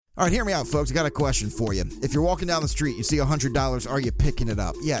All right, hear me out, folks. I got a question for you. If you're walking down the street, you see $100, are you picking it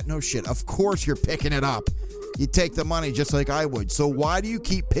up? Yeah, no shit. Of course you're picking it up. You take the money just like I would. So why do you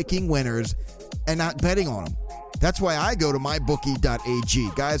keep picking winners and not betting on them? That's why I go to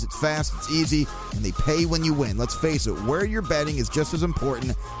mybookie.ag. Guys, it's fast, it's easy, and they pay when you win. Let's face it, where you're betting is just as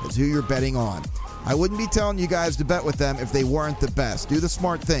important as who you're betting on. I wouldn't be telling you guys to bet with them if they weren't the best. Do the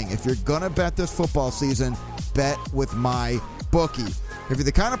smart thing. If you're going to bet this football season, bet with MyBookie. If you're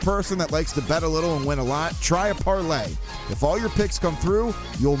the kind of person that likes to bet a little and win a lot, try a parlay. If all your picks come through,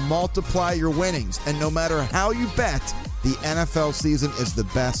 you'll multiply your winnings. And no matter how you bet, the NFL season is the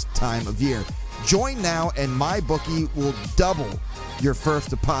best time of year. Join now and MyBookie will double your first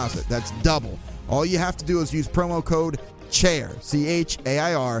deposit. That's double. All you have to do is use promo code CHAIR,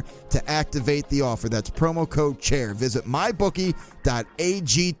 CHAIR, to activate the offer. That's promo code CHAIR. Visit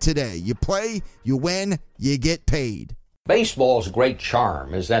mybookie.ag today. You play, you win, you get paid. Baseball's great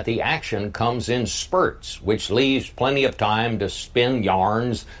charm is that the action comes in spurts, which leaves plenty of time to spin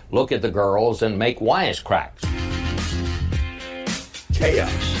yarns, look at the girls, and make wisecracks.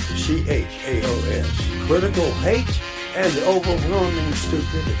 Chaos, C-H-A-O-S, critical hate, and overwhelming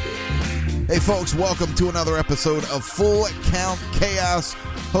stupidity. Hey folks, welcome to another episode of Full Count Chaos.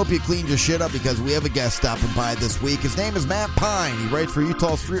 Hope you cleaned your shit up because we have a guest stopping by this week. His name is Matt Pine. He writes for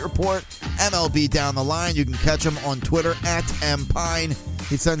Utah Street Report, MLB Down the Line. You can catch him on Twitter at mpine.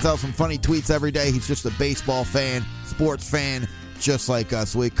 He sends out some funny tweets every day. He's just a baseball fan, sports fan, just like us.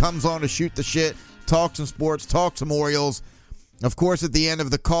 So he comes on to shoot the shit, talk some sports, talk some Orioles. Of course, at the end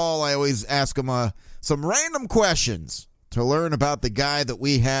of the call, I always ask him some random questions to learn about the guy that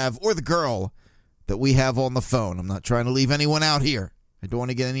we have, or the girl that we have on the phone. I'm not trying to leave anyone out here. I don't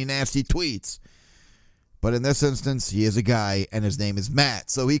want to get any nasty tweets. But in this instance, he is a guy, and his name is Matt.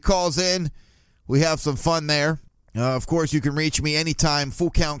 So he calls in. We have some fun there. Of course, you can reach me anytime,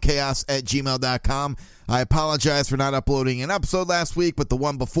 fullcountchaos@gmail.com. I apologize for not uploading an episode last week, but the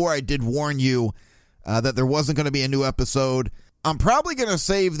one before I did warn you that there wasn't going to be a new episode. I'm probably going to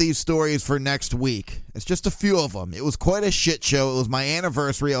save these stories for next week. It's just a few of them. It was quite a shit show. It was my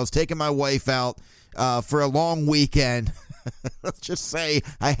anniversary. I was taking my wife out for a long weekend. Let's just say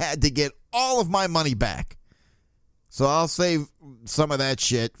I had to get all of my money back. So I'll save some of that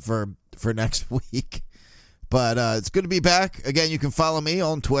shit for next week. But it's good to be back. Again, you can follow me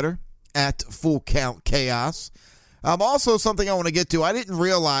on Twitter at FullCountChaos. Also, something I want to get to. I didn't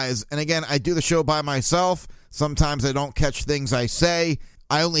realize, and again, I do the show by myself. Sometimes I don't catch things I say.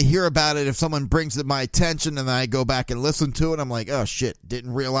 I only hear about it if someone brings it to my attention, and then I go back and listen to it. I'm like, oh, shit,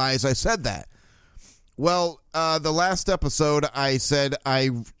 didn't realize I said that. Well, the last episode, I said I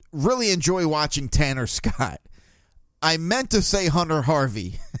really enjoy watching Tanner Scott. I meant to say Hunter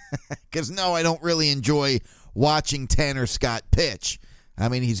Harvey, because no, I don't really enjoy watching Tanner Scott pitch. I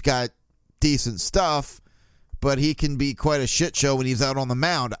mean, he's got decent stuff, but he can be quite a shit show when he's out on the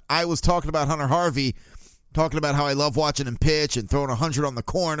mound. I was talking about Hunter Harvey, talking about how I love watching him pitch and throwing 100 on the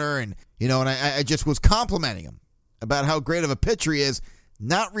corner, and and I just was complimenting him about how great of a pitcher he is,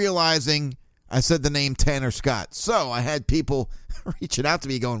 not realizing I said the name Tanner Scott. So I had people reaching out to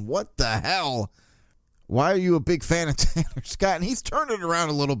me going, what the hell? Why are you a big fan of Tanner Scott? And he's turned it around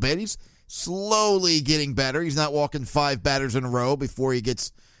a little bit. He's slowly getting better. He's not walking 5 batters in a row before he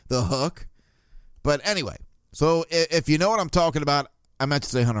gets the hook. But anyway, so if you know what I'm talking about, I meant to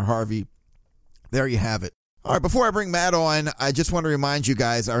say Hunter Harvey. There you have it. All right, before I bring Matt on, I just want to remind you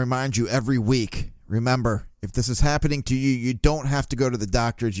guys, I remind you every week, remember, if this is happening to you, you don't have to go to the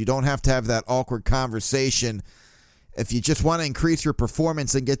doctors. You don't have to have that awkward conversation. If you just want to increase your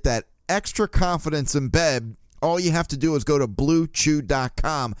performance and get that extra confidence in bed, all you have to do is go to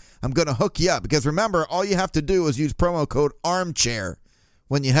BlueChew.com. I'm going to hook you up because remember, all you have to do is use promo code ARMCHAIR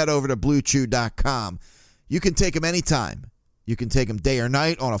when you head over to BlueChew.com. You can take them anytime. You can take them day or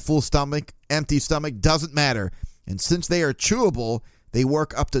night, on a full stomach, empty stomach, doesn't matter. And since they are chewable, they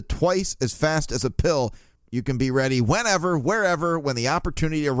work up to twice as fast as a pill. You can be ready whenever, wherever, when the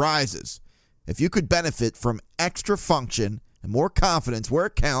opportunity arises. If you could benefit from extra function and more confidence where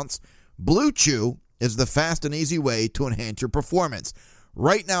it counts, Blue Chew is the fast and easy way to enhance your performance.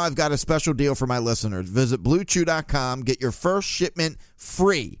 Right now, I've got a special deal for my listeners. Visit BlueChew.com. Get your first shipment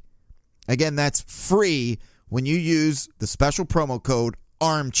free. Again, that's free when you use the special promo code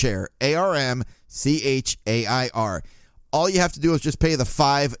ARMCHAIR, ARMCHAIR. All you have to do is just pay the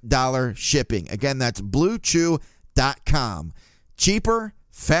 $5 shipping. Again, that's BlueChew.com. Cheaper,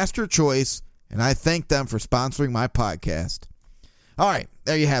 faster choice, and I thank them for sponsoring my podcast. All right,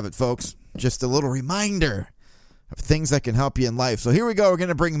 there you have it, folks. Just a little reminder of things that can help you in life. So here we go. We're going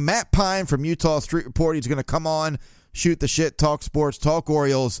to bring Matt Pine from Utah Street Report. He's going to come on, Shoot the shit, talk sports, talk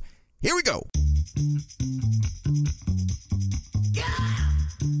Orioles. Here we go. Yeah!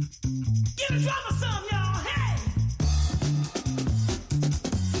 Give the drummer some, y'all. Hey!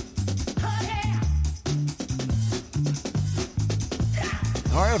 Oh, yeah!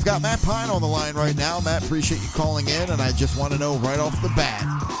 All right, I've got Matt Pine on the line right now. Matt, appreciate you calling in, and I just want to know right off the bat,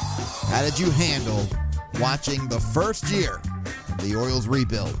 how did you handle watching the first year of the Orioles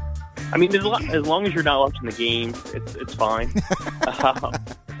rebuild? I mean, as long as you're not watching the game, it's fine.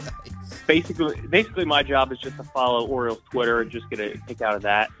 Basically, my job is just to follow Orioles Twitter and just get a kick out of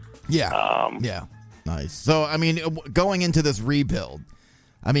that. Yeah. Yeah. Nice. So, I mean, going into this rebuild,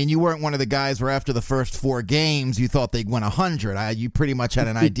 I mean, you weren't one of the guys where after the first 4 games, you thought they'd win 100. You pretty much had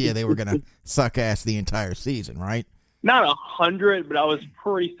an idea they were going to suck ass the entire season, right? Not 100, but I was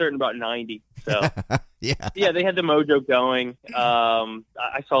pretty certain about 90. So, yeah, they had the mojo going.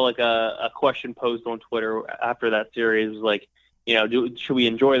 I saw like a question posed on Twitter after that series. It was like, should we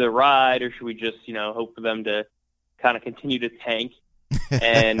enjoy the ride or should we just, hope for them to kind of continue to tank?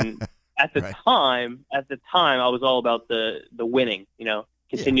 And at the time, I was all about the winning.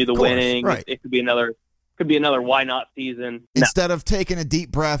 Continue the winning. Right. It could be another why not season. Instead of taking a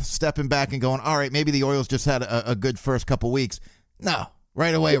deep breath, stepping back and going, all right, maybe the Orioles just had a good first couple weeks. No,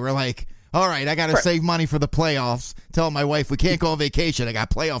 right away we're like, all right, I got to save money for the playoffs. Tell my wife we can't go on vacation. I got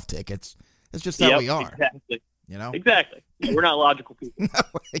playoff tickets. It's just how we are. Exactly. Exactly. We're not logical people.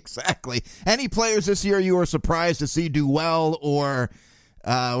 No, exactly. Any players this year you were surprised to see do well, or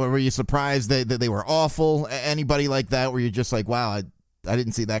were you surprised that they were awful? Anybody like that where you're just like, wow, I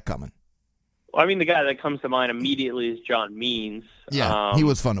didn't see that coming? Well, I mean, the guy that comes to mind immediately is John Means. Yeah, he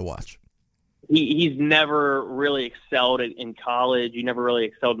was fun to watch. He's never really excelled in college. He never really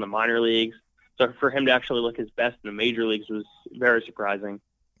excelled in the minor leagues. So for him to actually look his best in the major leagues was very surprising.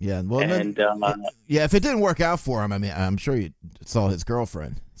 Yeah, well, and if it didn't work out for him, I mean, I'm sure you saw his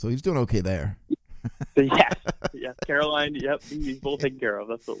girlfriend, so he's doing okay there. yeah, Caroline. Yep, he's both taken care of.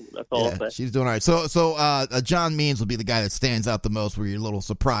 That's all I'll say. She's doing all right. So John Means will be the guy that stands out the most, where you're a little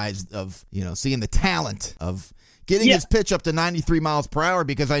surprised of seeing the talent of getting his pitch up to 93 miles per hour,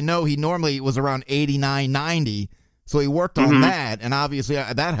 because I know he normally was around 89, 90, so he worked on that, and obviously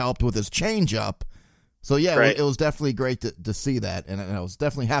that helped with his changeup. So, yeah, it was definitely great to see that, and I was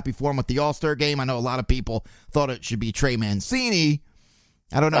definitely happy for him with the All-Star game. I know a lot of people thought it should be Trey Mancini.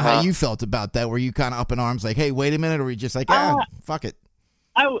 I don't know how you felt about that. Were you kind of up in arms like, hey, wait a minute, or were you just like, fuck it?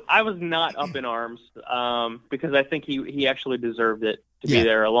 I was not up in arms because I think he actually deserved it to be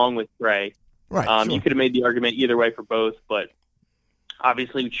there along with Trey. Right. Sure. You could have made the argument either way for both, but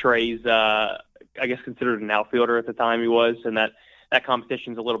obviously Trey's, I guess, considered an outfielder at the time he was, and that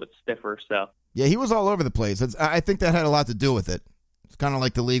competition's a little bit stiffer, so. Yeah, he was all over the place. I think that had a lot to do with it. It's kind of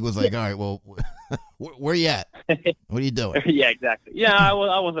like the league was like, all right, well, where you at? What are you doing? Yeah, exactly. Yeah,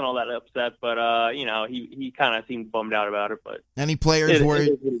 I wasn't all that upset, but, he kind of seemed bummed out about it. But any players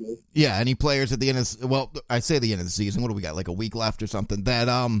any players at the end of, I say the end of the season, what do we got, like a week left or something, that,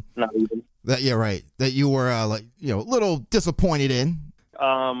 not even. That you were, a little disappointed in?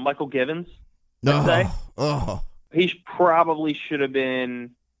 Michael Givens, Oh. He probably should have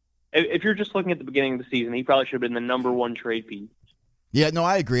been, if you're just looking at the beginning of the season, he probably should have been the number one trade piece. Yeah, no,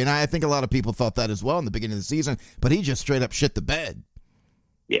 I agree, and I think a lot of people thought that as well in the beginning of the season, but he just straight up shit the bed.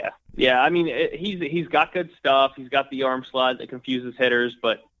 Yeah. I mean, he's got good stuff. He's got the arm slide that confuses hitters,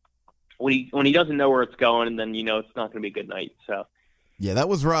 but when he doesn't know where it's going, then it's not going to be a good night. So. Yeah, that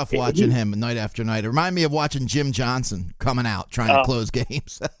was rough watching him night after night. It reminded me of watching Jim Johnson coming out trying to close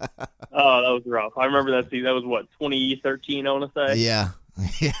games. That was rough. I remember that season. That was 2013, I want to say. Yeah,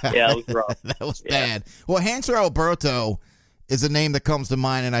 that was rough. That was bad. Well, Hanser Alberto is a name that comes to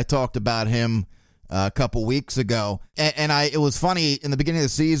mind, and I talked about him a couple weeks ago. And it was funny, in the beginning of the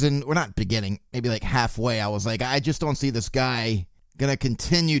season, or not beginning, maybe like halfway, I was like, I just don't see this guy going to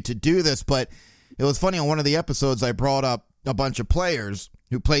continue to do this. But it was funny, on one of the episodes, I brought up a bunch of players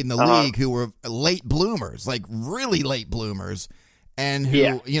who played in the league who were late bloomers, like really late bloomers, and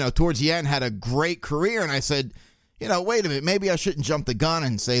who, towards the end had a great career. And I said, wait a minute, maybe I shouldn't jump the gun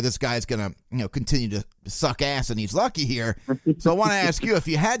and say this guy's going to, continue to suck ass and he's lucky here. So I want to ask you, if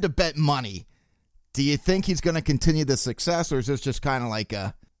you had to bet money, do you think he's going to continue the success, or is this just kind of like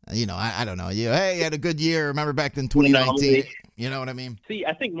I don't know. Hey, you had a good year. Remember back in 2019? You know what I mean? See,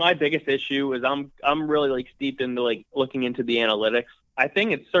 I think my biggest issue is I'm really steeped into looking into the analytics. I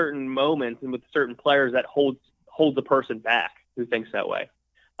think at certain moments and with certain players that holds a person back who thinks that way.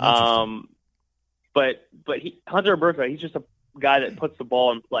 But Hanser Alberto, he's just a guy that puts the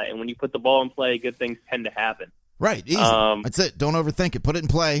ball in play, and when you put the ball in play, good things tend to happen. Right, easy. That's it. Don't overthink it. Put it in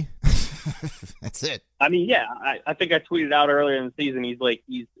play. That's it. I mean, yeah, I think I tweeted out earlier in the season, he's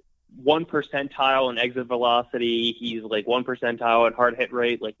 1 percentile in exit velocity. He's like 1 percentile in hard hit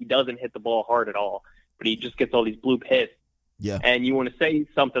rate. Like, he doesn't hit the ball hard at all, but he just gets all these bloop hits. Yeah. And you want to say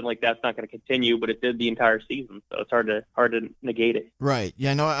something like that's not going to continue, but it did the entire season, so it's hard to negate it. Right.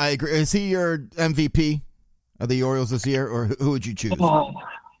 Yeah, no, I agree. Is he your MVP of the Orioles this year, or who would you choose? Oh,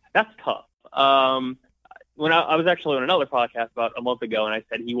 that's tough. When I was actually on another podcast about a month ago, and I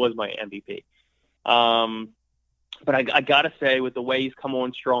said he was my MVP. But I got to say, with the way he's come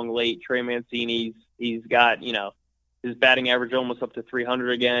on strong late, Trey Mancini, he's got, his batting average almost up to 300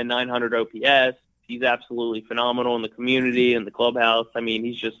 again, 900 OPS. He's absolutely phenomenal in the community and the clubhouse. I mean,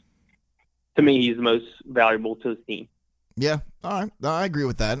 to me, he's the most valuable to his team. Yeah, all right. I agree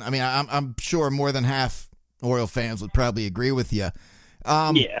with that. I mean, I'm sure more than half Oriole fans would probably agree with you.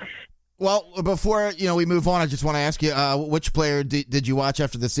 Yeah. Well, before we move on, I just want to ask you, which player did you watch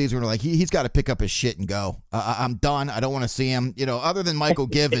after the season? Where like he's got to pick up his shit and go. I'm done. I don't want to see him. Other than Michael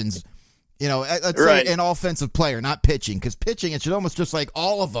Givens, let's right. say an offensive player, not pitching, because pitching it should almost just like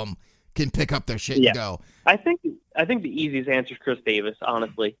all of them can pick up their shit and go. I think the easiest answer is Chris Davis.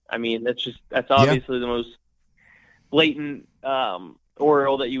 Honestly, I mean that's obviously the most blatant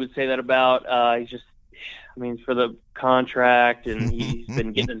Oriole that you would say that about. He's just. I mean, for the contract, and he's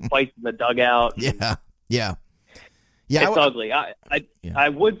been getting in fights in the dugout. Yeah. It's ugly. I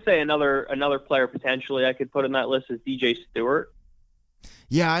would say another player potentially I could put in that list is DJ Stewart.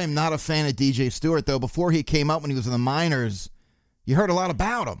 Yeah, I am not a fan of DJ Stewart, though. Before he came up when he was in the minors, you heard a lot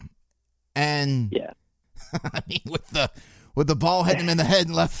about him. And yeah, I mean, with the ball hitting him in the head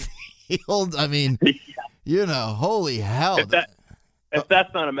in left field, I mean, holy hell. If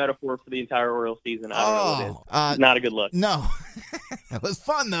that's not a metaphor for the entire Orioles season, I don't know what is. Not a good look. No. It was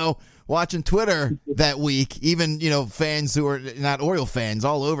fun, though, watching Twitter that week. Even, fans who are not Oriole fans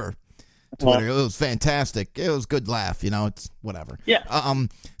all over Twitter. It was fantastic. It was a good laugh. It's whatever. Yeah.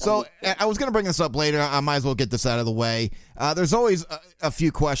 So I was going to bring this up later. I might as well get this out of the way. There's always a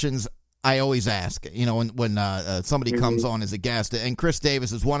few questions I always ask, when somebody comes on as a guest, and Chris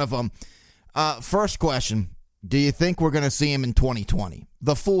Davis is one of them. First question. Do you think we're going to see him in 2020,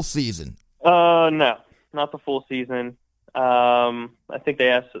 the full season? No, not the full season. I think they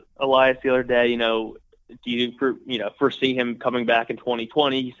asked Elias the other day, do you foresee him coming back in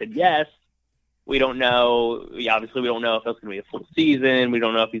 2020? He said yes. We don't know. Obviously, we don't know if that's going to be a full season. We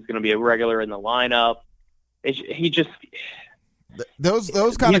don't know if he's going to be a regular in the lineup. Those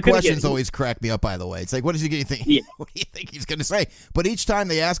kind of questions always crack me up, by the way. It's like, what is he going to think? Yeah. What do you think he's going to say? But each time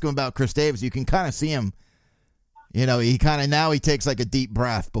they ask him about Chris Davis, you can kind of see him. He takes like a deep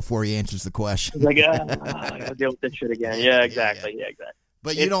breath before he answers the question. Like, I gotta deal with this shit again. Yeah, exactly. Yeah, exactly.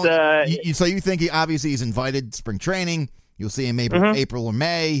 But so you think he's invited spring training. You'll see him maybe April or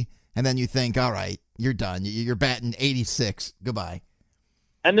May, and then you think, all right, you're done. You're batting 86. Goodbye.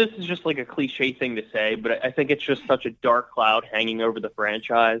 And this is just like a cliche thing to say, but I think it's just such a dark cloud hanging over the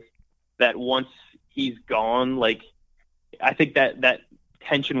franchise that once he's gone, like, I think that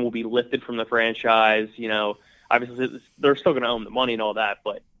tension will be lifted from the franchise. Obviously, they're still going to own the money and all that,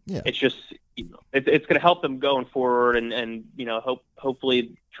 but it's just it's going to help them going forward, and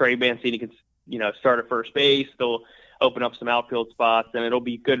hopefully Trey Mancini can start at first base. They'll open up some outfield spots, and it'll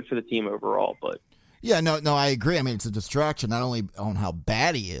be good for the team overall. But no, I agree. I mean, it's a distraction not only on how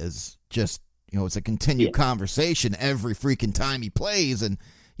bad he is, just it's a continued conversation every freaking time he plays, and.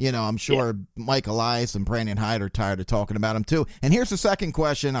 I'm sure Mike Elias and Brandon Hyde are tired of talking about him, too. And here's the second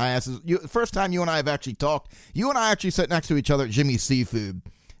question I asked. First time you and I have actually talked, you and I actually sat next to each other at Jimmy's Seafood.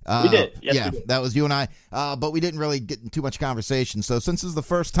 We did. Yes, we did. That was you and I. But we didn't really get in too much conversation. So since this is the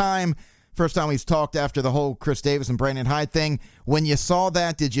first time we've talked after the whole Chris Davis and Brandon Hyde thing, when you saw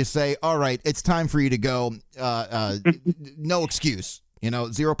that, did you say, all right, it's time for you to go, no excuse?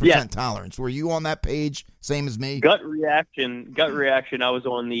 0% tolerance. Were you on that page, same as me? Gut reaction. I was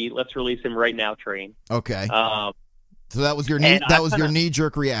on the let's release him right now train. Okay. So that was your knee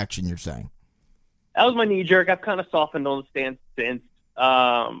jerk reaction. You're saying that was my knee jerk. I've kind of softened on the stance since,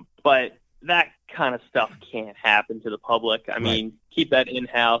 but that kind of stuff can't happen to the public. I mean, keep that in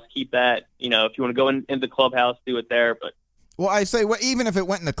house. Keep that. If you want to go in the clubhouse, do it there. But I say, even if it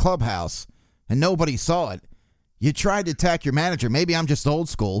went in the clubhouse and nobody saw it. You tried to attack your manager. Maybe I'm just old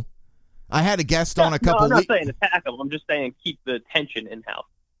school. I had a guest on a couple weeks. I'm not saying attack him. I'm just saying keep the tension in-house.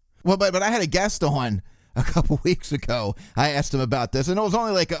 Well, but I had a guest on a couple weeks ago. I asked him about this, and it was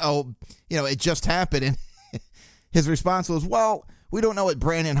only like, it just happened. And his response was, well, we don't know what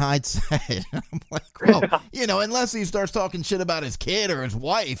Brandon Hyde said. I'm like, well, unless he starts talking shit about his kid or his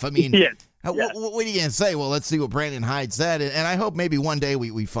wife. I mean, what are you going to say? Well, let's see what Brandon Hyde said. And I hope maybe one day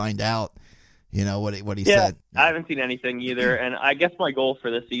we find out. You know what he Yeah, said. I haven't seen anything either. And I guess my goal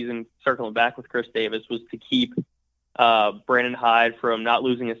for this season, circling back with Chris Davis, was to keep Brandon Hyde from not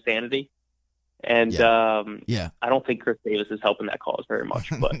losing his sanity. And Yeah. I don't think Chris Davis is helping that cause very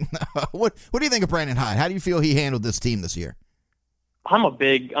much. But What do you think of Brandon Hyde? How do you feel he handled this team this year? I'm a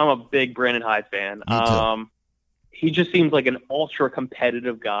big Brandon Hyde fan. Me too. He just seems like an ultra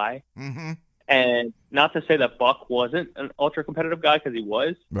competitive guy. Mm-hmm. And not to say that Buck wasn't an ultra competitive guy, because he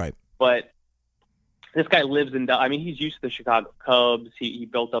was, Right. but this guy lives and I mean, he's used to the Chicago Cubs. He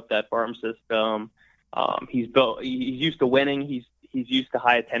built up that farm system. He's used to winning. He's used to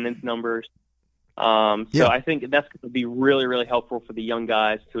high attendance numbers. So I think that's going to be really, really helpful for the young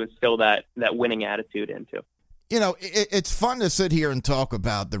guys to instill that winning attitude into. You know, it's fun to sit here and talk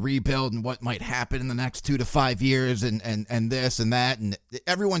about the rebuild and what might happen in the next 2 to 5 years and this and that. And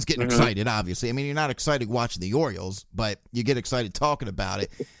everyone's getting excited, obviously. I mean, you're not excited watching the Orioles, but you get excited talking about it.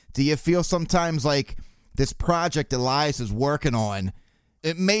 Do you feel sometimes like this project Elias is working on,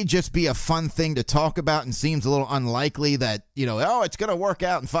 it may just be a fun thing to talk about and seems a little unlikely that, you know, oh, it's going to work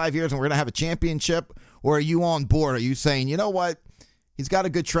out in 5 years and we're going to have a championship? Or are you on board? Are you saying, you know what? He's got a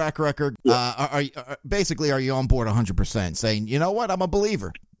good track record. Basically, are you on board 100%? Saying, you know what? I'm a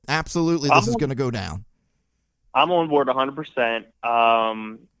believer. Absolutely, this is going to go down. I'm on board 100%.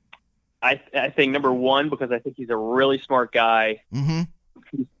 I think, number one, because I think he's a really smart guy. Mm-hmm.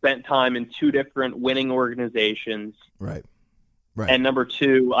 He spent time in 2 different winning organizations. Right. And number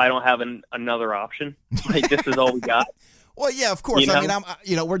two, I don't have another option. Like, this is all we got. Well, yeah, of course. You know? I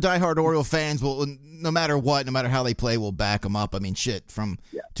mean, we're diehard Oriole fans. Well, no matter what, no matter how they play, we'll back them up. I mean, shit, from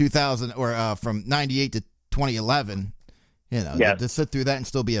 2000 or from 98 to 2011, to sit through that and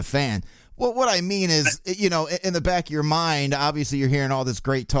still be a fan. Well, what I mean is, in the back of your mind, obviously you're hearing all this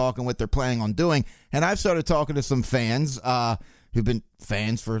great talk and what they're planning on doing. And I've started talking to some fans who've been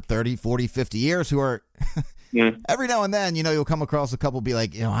fans for 30, 40, 50 years who are every now and then, you'll come across a couple be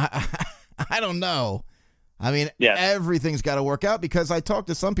like, I don't know. I mean, everything's got to work out, because I talk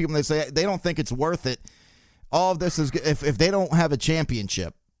to some people and they say they don't think it's worth it. All of this is, if they don't have a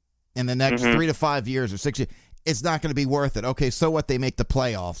championship in the next 3 to 5 years or 6 years, it's not going to be worth it. Okay, so what? They make the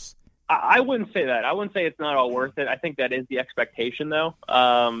playoffs. I wouldn't say that. I wouldn't say it's not all worth it. I think that is the expectation, though.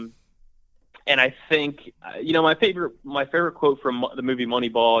 And I think, my favorite quote from the movie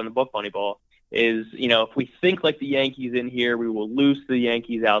Moneyball and the book Moneyball is, if we think like the Yankees in here, we will lose to the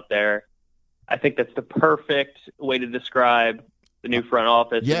Yankees out there. I think that's the perfect way to describe the new front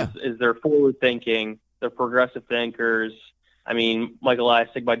office. Is they're forward thinking, they're progressive thinkers. I mean, Mike Elias,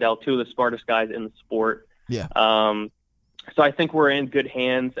 Sig Mejdal, 2 of the smartest guys in the sport. Yeah. So I think we're in good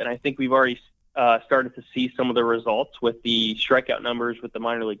hands, and I think we've already started to see some of the results with the strikeout numbers with the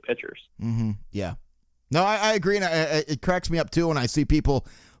minor league pitchers. Mm-hmm. Yeah. No, I agree, and it cracks me up too when I see people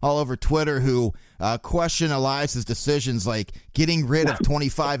all over Twitter who question Elias's decisions, like getting rid of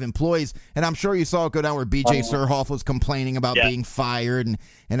 25 employees. And I'm sure you saw it go down where B.J. Surhoff was complaining about being fired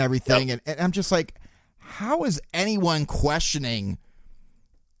and everything. And I'm just like, how is anyone questioning,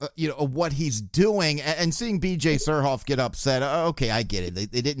 what he's doing? And seeing B.J. Surhoff get upset, okay, I get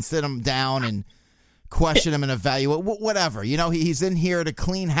it. They didn't sit him down and question him and evaluate, whatever. He's in here to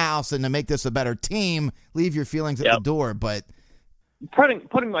clean house and to make this a better team. Leave your feelings at the door, but...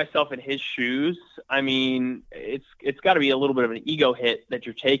 Putting myself in his shoes, I mean, it's got to be a little bit of an ego hit that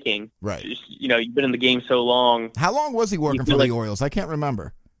you're taking. Right. Just, you've been in the game so long. How long was he working for the Orioles? I can't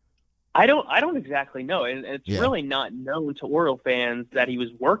remember. I don't exactly know, and it's really not known to Oriole fans that he was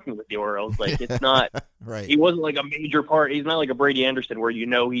working with the Orioles. Like, it's not. Right. He wasn't like a major part. He's not like a Brady Anderson where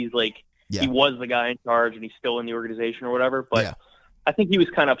he's like he was the guy in charge and he's still in the organization or whatever. But I think he was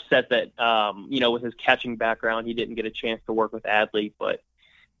kind of upset that, with his catching background, he didn't get a chance to work with Adley. But,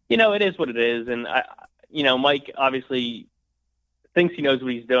 it is what it is. And, Mike obviously thinks he knows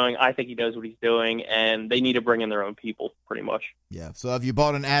what he's doing. I think he knows what he's doing. And they need to bring in their own people, pretty much. Yeah. So have you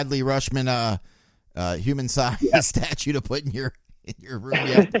bought an Adley Rutschman human-sized statue to put in your room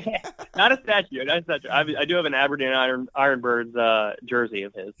yet? Not a statue. I do have an Aberdeen Ironbirds jersey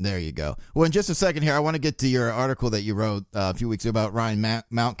of his. There you go. Well, in just a second here, I want to get to your article that you wrote a few weeks ago about Ryan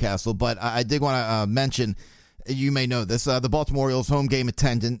Mountcastle, but I did want to mention, you may know this, the Baltimore Orioles home game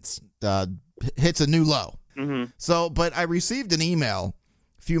attendance hits a new low. Mm-hmm. So, but I received an email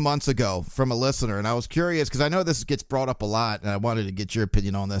a few months ago from a listener, and I was curious because I know this gets brought up a lot, and I wanted to get your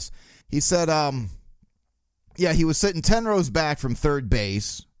opinion on this. He said, he was sitting 10 rows back from third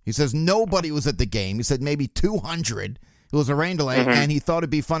base. He says nobody was at the game. He said maybe 200. It was a rain delay, and he thought it'd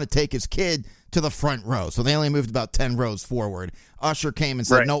be fun to take his kid to the front row. So they only moved about 10 rows forward. Usher came and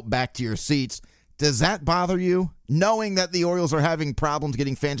said, nope, back to your seats. Does that bother you? knowing that the Orioles are having problems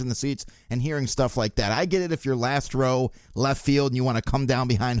getting fans in the seats and hearing stuff like that. I get it if you're last row, left field, and you want to come down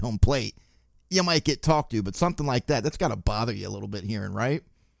behind home plate. You might get talked to, but something like that's got to bother you a little bit hearing, right?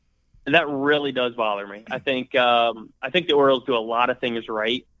 That really does bother me. I think the Orioles do a lot of things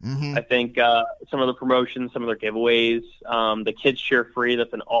right. Mm-hmm. I think some of the promotions, some of their giveaways, the kids cheer free.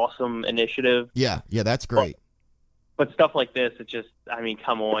 That's an awesome initiative. Yeah, that's great. But stuff like this, it just, I mean,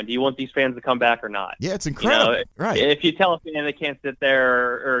 come on. Do you want these fans to come back or not? Yeah, it's incredible. Right. If you tell a fan they can't sit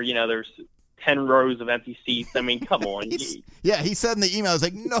there or there's 10 rows of empty seats, I mean, come on. He said in the email, it's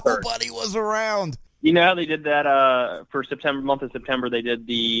like, nobody was around. You know how they did that for month of September? They did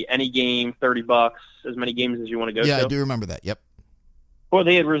the any game, $30, as many games as you want to go to. Yeah, I do remember that. Yep. Well,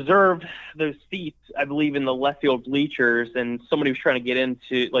 they had reserved those seats, I believe, in the left field bleachers, and somebody was trying to get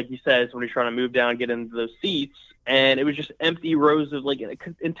into, like you said, somebody was trying to move down and get into those seats, and it was just empty rows of, like, an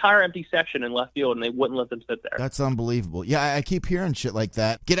entire empty section in left field, and they wouldn't let them sit there. That's unbelievable. Yeah, I keep hearing shit like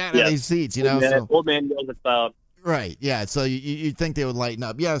that. Get out of these seats, you know. Old man yells at the... Right, yeah, so you'd think they would lighten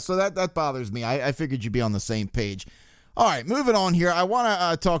up. Yeah, so that bothers me. I figured you'd be on the same page. All right, moving on here. I want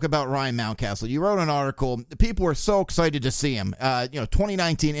to talk about Ryan Mountcastle. You wrote an article. People were so excited to see him.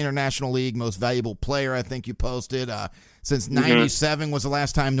 2019 International League Most Valuable Player, I think you posted. Since 97 was the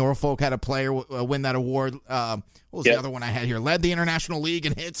last time Norfolk had a player win that award. What was the other one I had here? Led the International League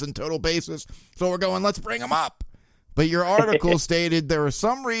in hits and total bases. So we're going, let's bring him up. But your article stated there were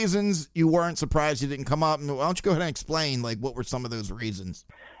some reasons you weren't surprised he didn't come up. Why don't you go ahead and explain, like, what were some of those reasons?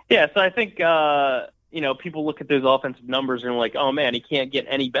 Yeah, so I think, people look at those offensive numbers and are like, oh, man, he can't get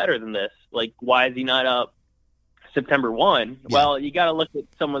any better than this. Like, why is he not up September 1? Yeah. Well, you got to look at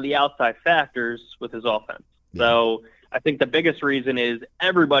some of the outside factors with his offense. Yeah. So I think the biggest reason is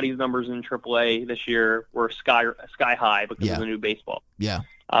everybody's numbers in AAA this year were sky high because of the new baseball. Yeah.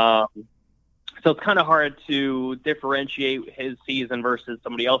 So it's kind of hard to differentiate his season versus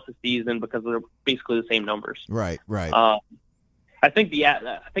somebody else's season because they're basically the same numbers. Right. I think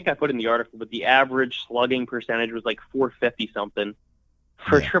I put in the article, but the average slugging percentage was like 450 something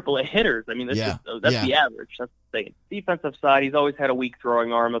for AAA hitters. I mean, that's the average. That's the thing. Defensive side, he's always had a weak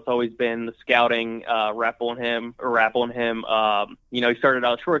throwing arm. That's always been the scouting rap on him. He started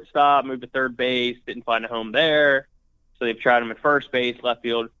out shortstop, moved to third base, didn't find a home there. So they've tried him at first base, left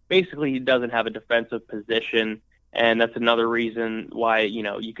field. Basically, he doesn't have a defensive position, and that's another reason why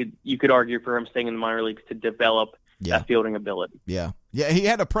you could argue for him staying in the minor leagues to develop that fielding ability. Yeah. He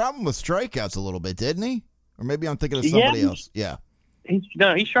had a problem with strikeouts a little bit, didn't he? Or maybe I'm thinking of somebody else. Yeah.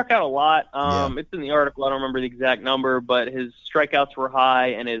 He struck out a lot. It's in the article. I don't remember the exact number, but his strikeouts were high,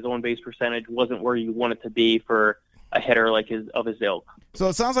 and his on-base percentage wasn't where you want it to be for a hitter like his ilk. So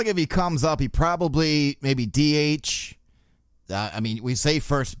it sounds like if he comes up, he probably maybe DH. We say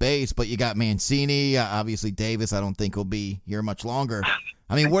first base, but you got Mancini, obviously Davis. I don't think he'll be here much longer.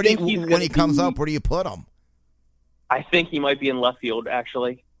 When he comes up, where do you put him? I think he might be in left field,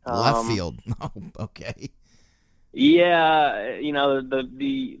 actually. Left field. Oh, okay. Yeah,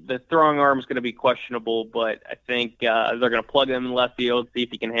 the throwing arm is going to be questionable, but I think they're going to plug him in left field, see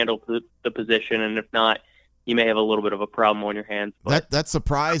if he can handle the position, and if not, you may have a little bit of a problem on your hands. But that's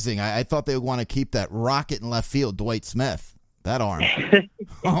surprising. I thought they would want to keep that rocket in left field, Dwight Smith. That arm.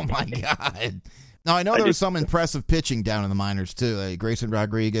 Oh, my God. Now, I know there was some impressive pitching down in the minors, too. Grayson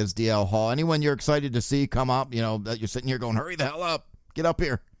Rodriguez, DL Hall. Anyone you're excited to see come up, that you're sitting here going, hurry the hell up. Get up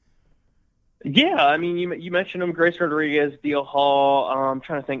here. Yeah, you mentioned him, Grayson Rodriguez, DL Hall. I'm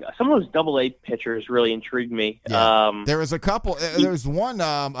trying to think. Some of those Double-A pitchers really intrigued me. Yeah. There was a couple. There was one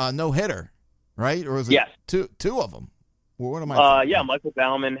no-hitter, right? Or was it two of them? Well, what am I thinking? Michael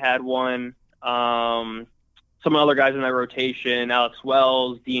Baumann had one. Some other guys in that rotation, Alex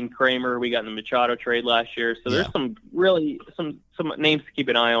Wells, Dean Kramer, we got in the Machado trade last year. So there's some names to keep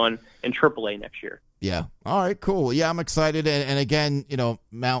an eye on in AAA next year. Yeah. All right, cool. Yeah, I'm excited. And again,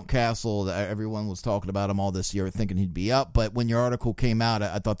 Mountcastle, everyone was talking about him all this year thinking he'd be up. But when your article came out,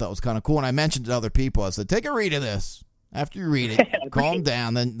 I thought that was kind of cool. And I mentioned to other people, I said, take a read of this. After you read it, calm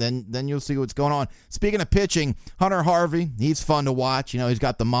down, then you'll see what's going on. Speaking of pitching, Hunter Harvey, he's fun to watch. He's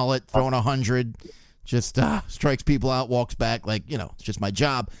got the mullet, throwing 100. Just strikes people out, walks back like, it's just my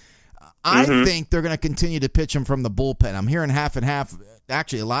job. I think they're going to continue to pitch him from the bullpen. I'm hearing half and half.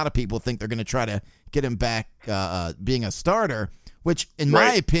 Actually, a lot of people think they're going to try to get him back being a starter, which, in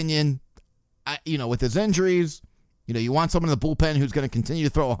my opinion, with his injuries, you want someone in the bullpen who's going to continue to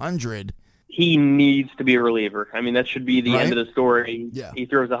throw 100. He needs to be a reliever. That should be the end of the story. Yeah. He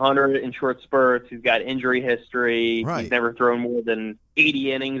throws 100 in short spurts. He's got injury history. Right. He's never thrown more than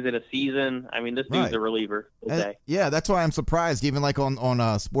 80 innings in a season. This dude's a reliever. Yeah, that's why I'm surprised. Even like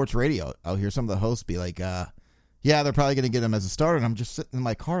on sports radio, I'll hear some of the hosts be like, Yeah, they're probably going to get him as a starter, and I'm just sitting in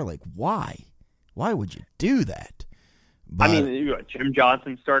my car like, why? Why would you do that? But, I mean, Jim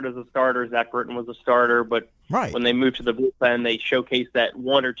Johnson started as a starter. Zach Britton was a starter, but right. when they moved to the bullpen, they showcased that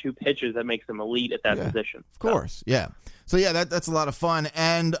one or two pitches that makes them elite at that position. Of course, yeah. So, yeah, that's a lot of fun.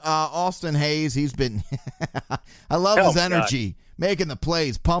 And Austin Hayes, he's been – I love his energy, making the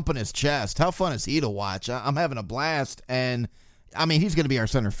plays, pumping his chest. How fun is he to watch? I'm having a blast. And, I mean, he's going to be our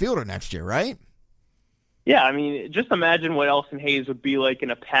center fielder next year, right? Yeah, I mean, just imagine what Austin Hayes would be like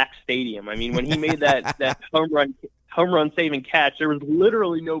in a packed stadium. I mean, when he made that home run saving catch, there was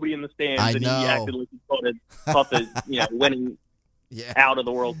literally nobody in the stands, and he acted like he caught the winning out of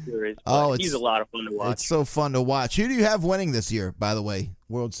the World Series. But he's a lot of fun to watch. It's so fun to watch. Who do you have winning this year, by the way?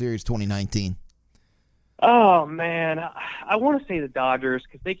 World Series 2019. Oh man, I want to say the Dodgers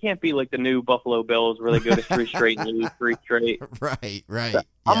because they can't be like the new Buffalo Bills where they go to 3 straight and lose 3 straight. Right. So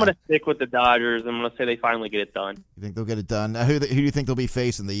I'm going to stick with the Dodgers. I'm going to say they finally get it done. You think they'll get it done? Who do you think they'll be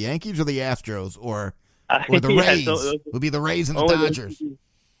facing? The Yankees or the Astros or the Rays? Will be the Rays and the Dodgers.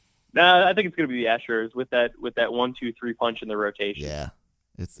 No, I think it's going to be the Astros with that 1-2-3 punch in the rotation. Yeah,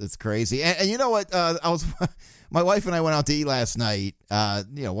 it's crazy. And you know what? My wife and I went out to eat last night.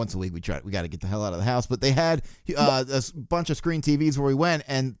 Once a week we got to get the hell out of the house. But they had a bunch of screen TVs where we went,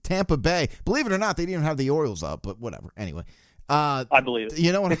 and Tampa Bay. Believe it or not, they didn't even have the Orioles up. But whatever. Anyway, I believe it.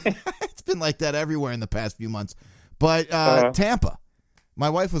 You know what? It's been like that everywhere in the past few months. But Tampa, my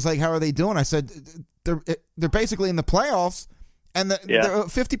wife was like, "How are they doing?" I said, "They're basically in the playoffs, and they're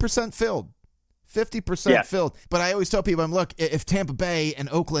 50% filled." 50% filled. But I always tell people, look, if Tampa Bay and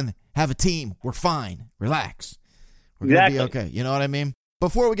Oakland have a team, we're fine. Relax. We're going to be okay. You know what I mean?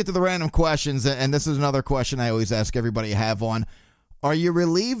 Before we get to the random questions, and this is another question I always ask everybody I have on, are you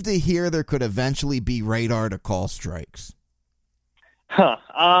relieved to hear there could eventually be radar to call strikes?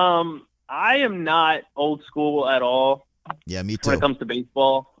 I am not old school at all. Yeah, me too. When it comes to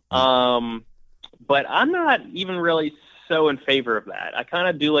baseball. But I'm not even really so in favor of that. I kind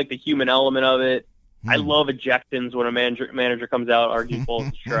of do like the human element of it. I love ejections when a manager comes out, argues balls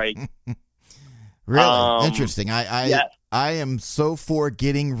and strike. Really? Interesting. I am so for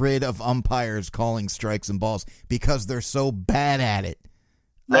getting rid of umpires calling strikes and balls because they're so bad at it.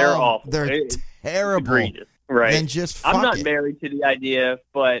 They're awful. They're terrible. Egregious. Right. Then just I'm not married to the idea,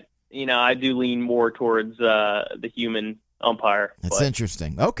 but I do lean more towards the human umpire. That's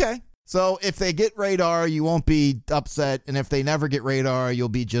interesting. Okay. So if they get radar, you won't be upset, and if they never get radar, you'll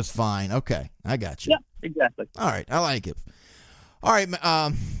be just fine. Okay, I got you. Yeah, exactly. All right, I like it. All right,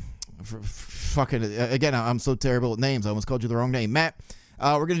 again, I'm so terrible at names. I almost called you the wrong name. Matt,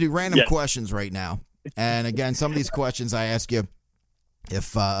 we're going to do random questions right now. And again, some of these questions I ask you,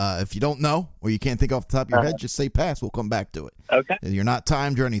 if you don't know or you can't think off the top of your head, just say pass. We'll come back to it. Okay. You're not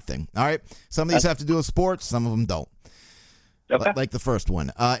timed or anything. All right? Some of these have to do with sports. Some of them don't. Okay. Like the first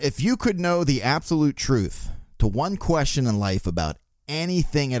one. If you could know the absolute truth to one question in life about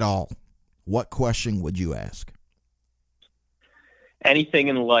anything at all, what question would you ask? Anything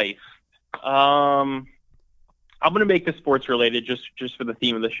in life. I'm going to make this sports related just for the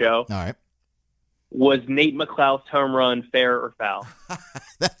theme of the show. All right. Was Nate McLouth's home run fair or foul?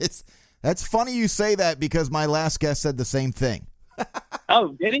 That's funny you say that because my last guest said the same thing. Oh,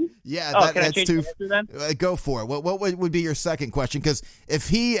 did he? Yeah, can I change the answer then? Go for it. What would be your second question? Because if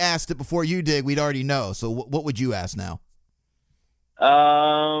he asked it before you did, we'd already know. So what would you ask now?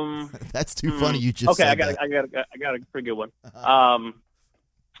 That's too funny. You just said that. I got a pretty good one.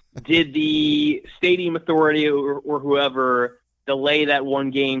 Did the stadium authority or whoever delay that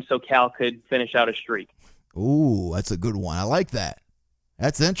one game so Cal could finish out a streak? Ooh, that's a good one. I like that.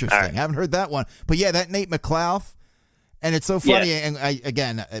 That's interesting. Right. I haven't heard that one. But yeah, that Nate McLouth. And it's so funny,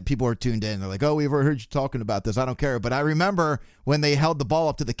 and people are tuned in. They're like, "Oh, we've heard you talking about this." I don't care, but I remember when they held the ball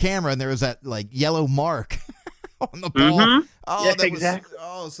up to the camera, and there was that yellow mark on the ball. Mm-hmm. Oh, yeah, that exactly.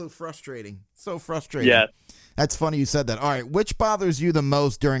 so frustrating. So frustrating. Yeah, that's funny you said that. All right, which bothers you the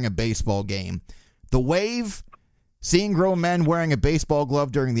most during a baseball game? The wave, seeing grown men wearing a baseball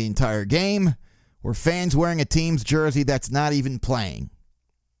glove during the entire game, or fans wearing a team's jersey that's not even playing?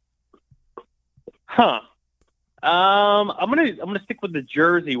 Huh. I'm gonna stick with the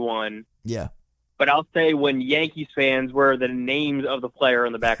jersey one. Yeah. But I'll say when Yankees fans wear the names of the player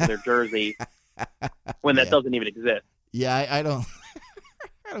on the back of their jersey when that doesn't even exist. Yeah, I don't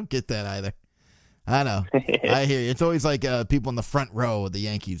I don't get that either. I know. I hear you. It's always like people in the front row of the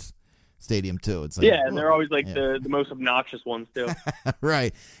Yankees stadium too. It's like, and they're always like the most obnoxious ones too.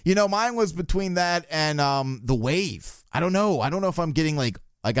 Right. Mine was between that and the wave. I don't know if I'm getting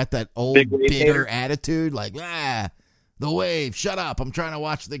I got that old bitter attitude, the wave, shut up, I'm trying to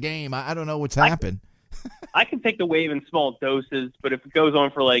watch the game. I don't know what's happened. I can take the wave in small doses, but if it goes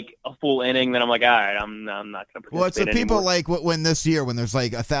on for like a full inning, then I'm like, all right, I'm not going to participate Well, it's the people anymore. like when this year, when there's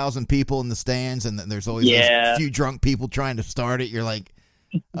like 1,000 people in the stands and then there's always Yeah. those few drunk people trying to start it. You're like,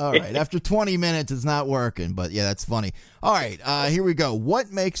 all right, after 20 minutes, it's not working. But yeah, that's funny. All right, here we go.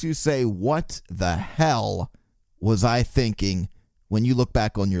 What makes you say, what the hell was I thinking when you look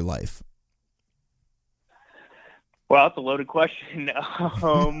back on your life? Well, that's a loaded question.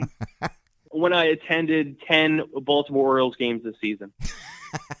 When I attended 10 Baltimore Orioles games this season.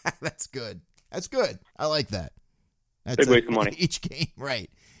 That's good. That's good. I like that. That's Big waste of money. Each game, right.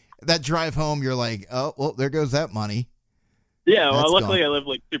 That drive home, you're like, oh, well, there goes that money. Yeah, well, That's luckily gone. I live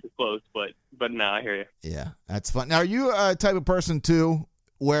like super close, but no, I hear you. Yeah, that's fun. Now, are you a type of person, too,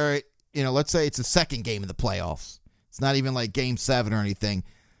 where, let's say it's the second game of the playoffs. It's not even like game 7 or anything.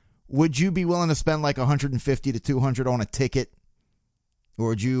 Would you be willing to spend like $150 to $200 on a ticket? Or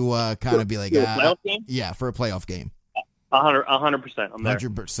would you kind of be like, For a playoff game? Yeah, for a playoff game. 100%. I'm there.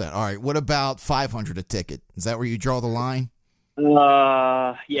 100%. All right. What about $500 a ticket? Is that where you draw the line?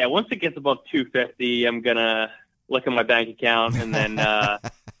 Yeah, once it gets above $250, I'm going to look at my bank account and then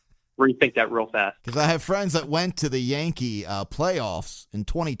rethink that real fast. Because I have friends that went to the Yankee playoffs in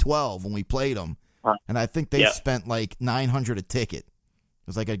 2012 when we played them, and I think they spent like $900 a ticket. It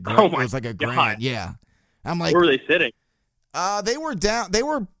was like a grand. Oh my it was like a God. grand. Yeah, I'm like, Where were they sitting? they were down. They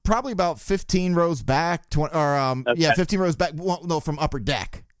were probably about 15 rows back, 15 rows back. Well, no, from upper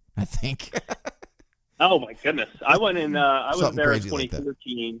deck, I think. Oh my goodness! I went in. I was Something there in crazy like that.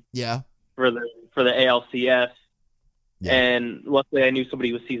 2013 Yeah. for the ALCS, Yeah. and luckily I knew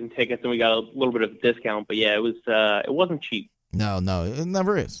somebody with season tickets, and we got a little bit of a discount. But yeah, it wasn't cheap. No, it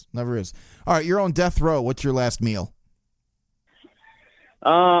never is. Never is. All right, you're on death row. What's your last meal?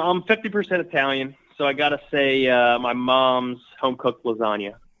 I'm 50% Italian, so I gotta say my mom's home cooked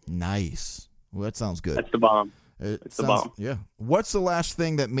lasagna. Nice. Well, that sounds good. That's the bomb. It's the bomb. Yeah. What's the last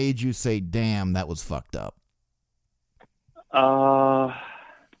thing that made you say, "Damn, that was fucked up"?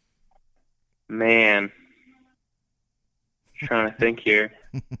 Man, trying to think here.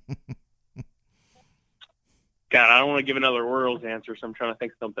 God, I don't want to give another Orioles answer, so I'm trying to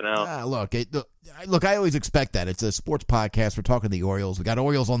think of something else. Look, I always expect that. It's a sports podcast. We're talking the Orioles. We got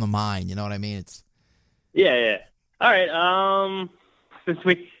Orioles on the mind. You know what I mean? It's Yeah. All right. Since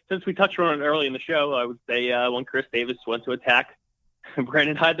we touched on it early in the show, I would say when Chris Davis went to attack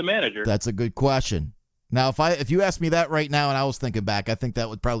Brandon Hyde, the manager. That's a good question. Now, if you asked me that right now and I was thinking back, I think that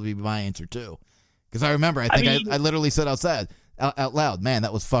would probably be my answer too. Because I remember, I literally said out loud, "Man,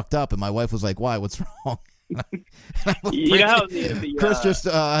 that was fucked up," and my wife was like, "Why? What's wrong?" You know how the Chris just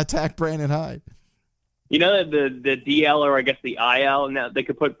attacked Brandon Hyde. You know the DL, or I guess the IL, and now they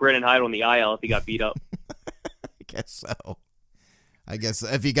could put Brandon Hyde on the IL if he got beat up. I guess so. I guess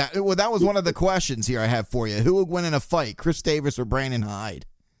if you got that was one of the questions here I have for you. Who would win in a fight, Chris Davis or Brandon Hyde?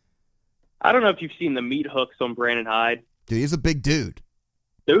 I don't know if you've seen the meat hooks on Brandon Hyde. Dude, he's a big dude.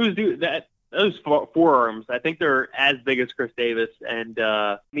 Those forearms, I think they're as big as Chris Davis. And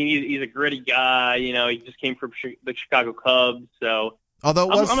he's a gritty guy. You know, he just came from the Chicago Cubs. So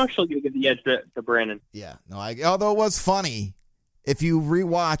Although I'm actually going to give the edge to Brandon. Yeah, although it was funny, if you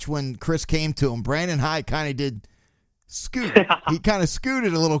rewatch when Chris came to him, Brandon Hyde kind of did scoot. He kind of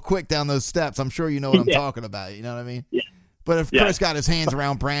scooted a little quick down those steps. I'm sure you know what I'm talking about. You know what I mean? Yeah. But if Chris got his hands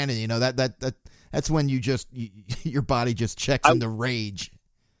around Brandon, that's when your body just checks into rage.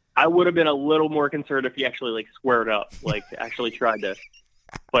 I would have been a little more concerned if he actually squared up, actually tried to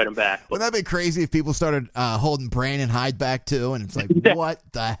fight him back. Wouldn't that be crazy if people started holding Brandon Hyde back too? And it's like, what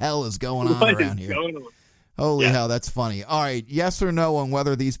the hell is going on around here? Holy hell, that's funny. All right, yes or no on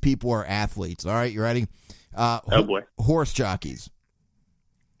whether these people are athletes. All right, you ready? Oh boy. Horse jockeys.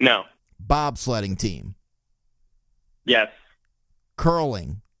 No. Bobsledding team. Yes.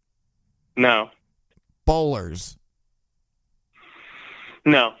 Curling. No. Bowlers.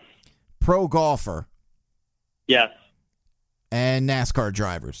 No. Pro golfer. Yes. And NASCAR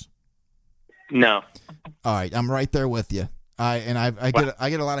drivers. No. All right, I'm right there with you. I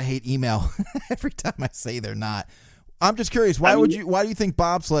get a lot of hate email every time I say they're not. I'm just curious, why do you think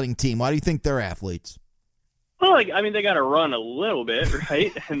bobsledding team? Why do you think they're athletes? Well, they got to run a little bit,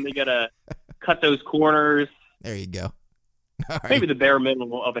 right? And they got to cut those corners. There you go. All right. Maybe the bare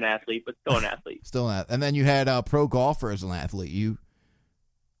minimum of an athlete, but still an athlete. Still an athlete. And then you had pro golfer as an athlete.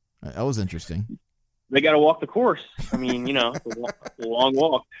 That was interesting. They got to walk the course. I mean, it's a long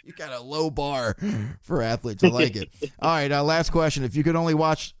walk. You got a low bar for athletes. I like it. All right, last question. If you could only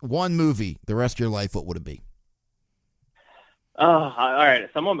watch one movie the rest of your life, what would it be? All right.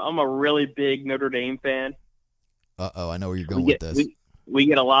 So I'm a really big Notre Dame fan. I know where you're going with this. We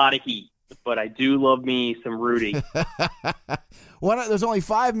get a lot of heat. but I do love me some Rudy. There's only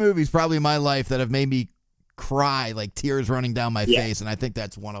 5 movies probably in my life that have made me cry, like tears running down my face, and I think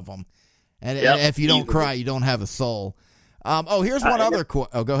that's one of them. And if you don't cry, you don't have a soul. Here's one other quote.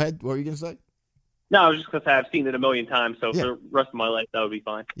 Oh, go ahead. What were you going to say? No, I was just going to say I've seen it a million times, so for the rest of my life, that would be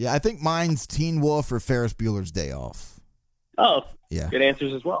fine. Yeah, I think mine's Teen Wolf or Ferris Bueller's Day Off. Oh, yeah. Good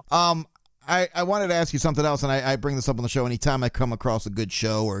answers as well. I wanted to ask you something else, and I bring this up on the show anytime I come across a good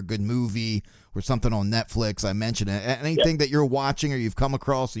show or a good movie or something on Netflix. I mention it. Anything that you're watching or you've come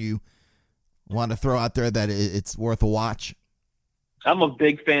across or you want to throw out there that it's worth a watch? I'm a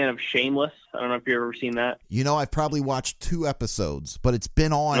big fan of Shameless. I don't know if you've ever seen that. You know, I've probably watched 2 episodes, but it's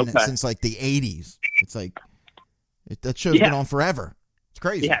been on since like the 80s. It's like that show's been on forever. It's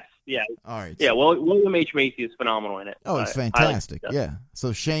crazy. Yes. Yeah. All right. Yeah. Well, William H. Macy is phenomenal in it. Oh, it's fantastic. Yeah.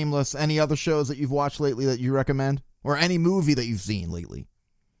 So Shameless. Any other shows that you've watched lately that you recommend, or any movie that you've seen lately?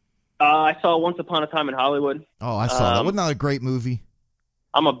 I saw Once Upon a Time in Hollywood. Oh, I saw that. Wasn't that a gret movie?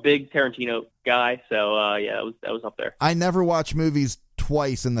 I'm a big Tarantino guy, so that was up there. I never watch movies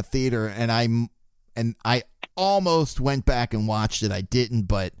twice in the theater, and I almost went back and watched it. I didn't,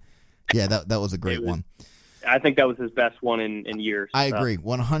 but yeah, that was a great one. I think that was his best one in years. I agree,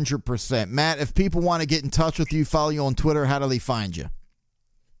 100%. Matt, if people want to get in touch with you, follow you on Twitter, how do they find you?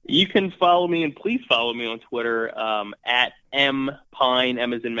 You can follow me, and please follow me on Twitter at mpine,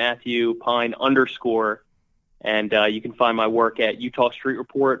 M as in Matthew, Pine _ and you can find my work at Utah Street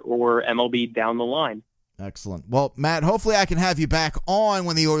Report or MLB Down the Line. Excellent. Well, Matt, hopefully I can have you back on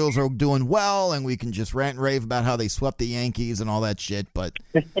when the Orioles are doing well, and we can just rant and rave about how they swept the Yankees and all that shit. But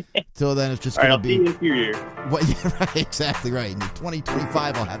till then, it's just going to be. See you in a few years. Yeah, right, exactly right. In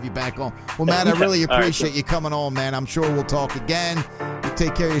 2025, I'll have you back on. Well, Matt, I really appreciate you coming on, man. I'm sure we'll talk again. You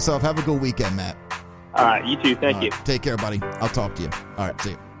take care of yourself. Have a good weekend, Matt. All right, you too. Thank you. Take care, buddy. I'll talk to you. All right,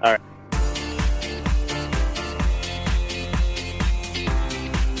 see you. All right.